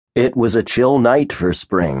It was a chill night for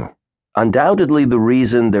spring. Undoubtedly the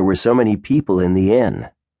reason there were so many people in the inn.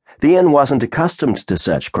 The inn wasn't accustomed to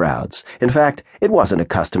such crowds. In fact, it wasn't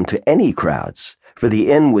accustomed to any crowds, for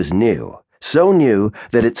the inn was new, so new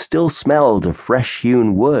that it still smelled of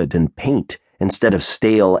fresh-hewn wood and paint instead of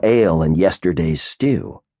stale ale and yesterday's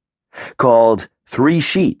stew. Called Three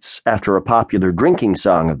Sheets after a popular drinking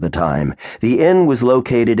song of the time, the inn was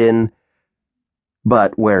located in...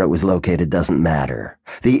 But where it was located doesn't matter.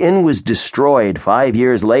 The inn was destroyed 5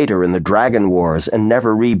 years later in the Dragon Wars and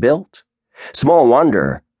never rebuilt. Small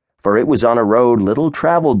wonder, for it was on a road little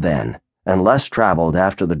traveled then, and less traveled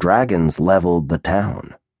after the dragons leveled the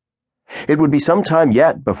town. It would be some time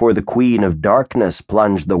yet before the Queen of Darkness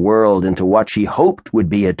plunged the world into what she hoped would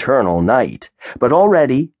be eternal night, but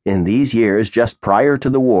already, in these years just prior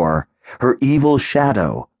to the war, her evil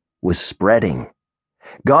shadow was spreading.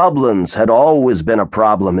 Goblins had always been a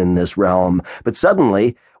problem in this realm, but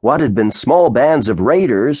suddenly, what had been small bands of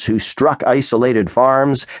raiders who struck isolated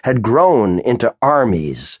farms had grown into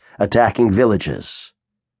armies attacking villages.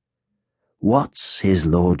 "What's his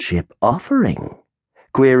lordship offering?"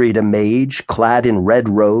 queried a mage clad in red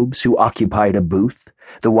robes who occupied a booth,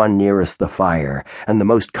 the one nearest the fire and the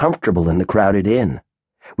most comfortable in the crowded inn,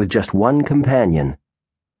 with just one companion.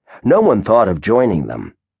 No one thought of joining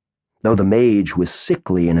them. Though the mage was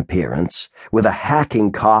sickly in appearance, with a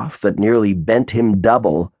hacking cough that nearly bent him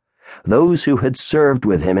double, those who had served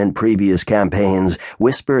with him in previous campaigns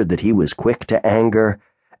whispered that he was quick to anger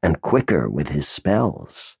and quicker with his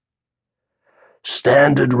spells.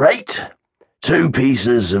 "Standard rate, 2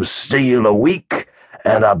 pieces of steel a week,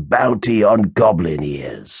 and a bounty on goblin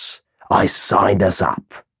ears. I signed us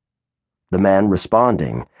up." The man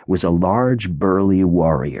responding was a large, burly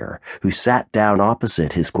warrior who sat down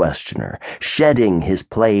opposite his questioner, shedding his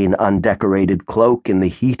plain, undecorated cloak in the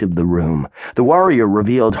heat of the room. The warrior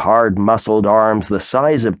revealed hard-muscled arms the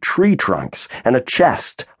size of tree trunks and a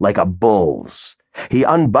chest like a bull's. He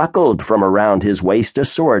unbuckled from around his waist a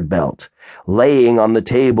sword belt, laying on the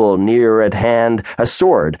table near at hand a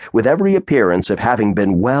sword with every appearance of having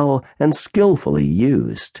been well and skillfully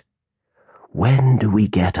used. "When do we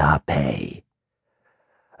get our pay?"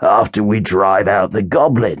 "After we drive out the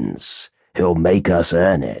goblins. He'll make us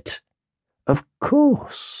earn it." "Of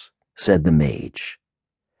course," said the mage.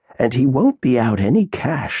 "And he won't be out any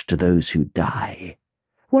cash to those who die.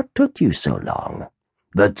 What took you so long?"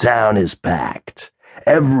 "The town is packed.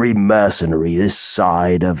 Every mercenary this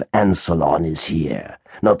side of Ansalon is here,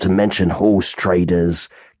 not to mention horse traders,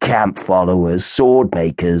 camp followers, sword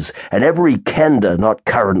makers, and every kender not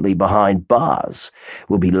currently behind bars.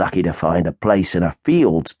 We'll be lucky to find a place in a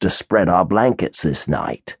field to spread our blankets this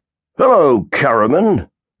night." "Hello, Caraman,"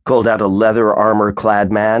 called out a leather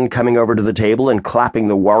armor-clad man, coming over to the table and clapping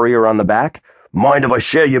the warrior on the back. "Mind if I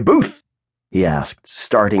share your booth?" he asked,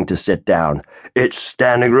 starting to sit down. "It's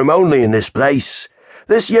standing room only in this place.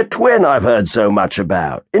 This your twin I've heard so much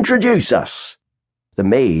about. Introduce us." The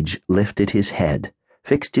mage lifted his head,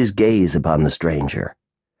 fixed his gaze upon the stranger.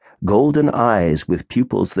 Golden eyes with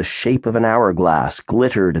pupils the shape of an hourglass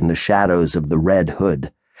glittered in the shadows of the red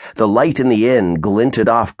hood. The light in the inn glinted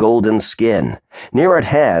off golden skin. Near at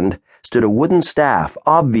hand stood a wooden staff,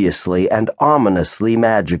 obviously and ominously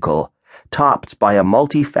magical, topped by a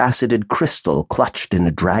multifaceted crystal clutched in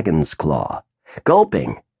a dragon's claw.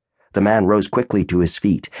 Gulping, the man rose quickly to his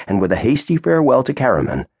feet and, with a hasty farewell to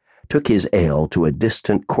Caraman, took his ale to a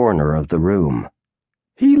distant corner of the room.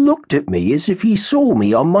 "He looked at me as if he saw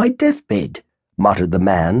me on my deathbed," muttered the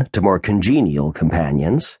man to more congenial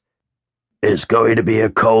companions. "It's going to be a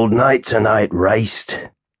cold night tonight, Raced,"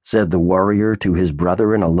 said the warrior to his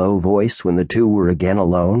brother in a low voice when the two were again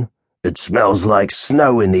alone. "It smells like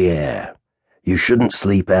snow in the air. You shouldn't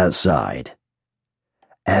sleep outside."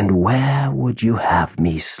 "And where would you have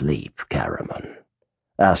me sleep, Caraman?"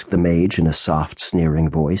 asked the mage in a soft,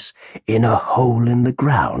 sneering voice. "In a hole in the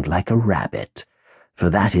ground like a rabbit,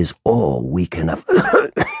 for that is all we can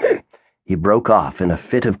He broke off in a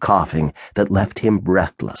fit of coughing that left him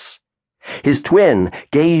breathless. His twin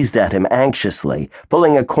gazed at him anxiously,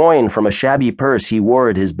 pulling a coin from a shabby purse he wore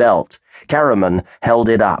at his belt. Caraman held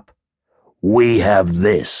it up. "We have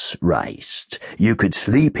this, Raced. You could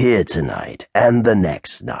sleep here tonight and the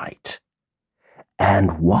next night."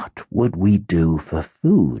 "And what would we do for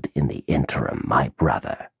food in the interim, my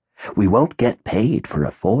brother? We won't get paid for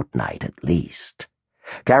a fortnight at least."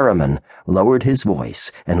 Caraman lowered his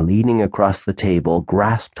voice and, leaning across the table,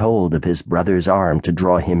 grasped hold of his brother's arm to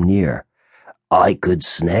draw him near. "I could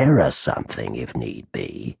snare us something if need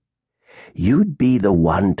be." "You'd be the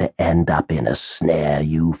one to end up in a snare,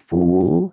 you fool.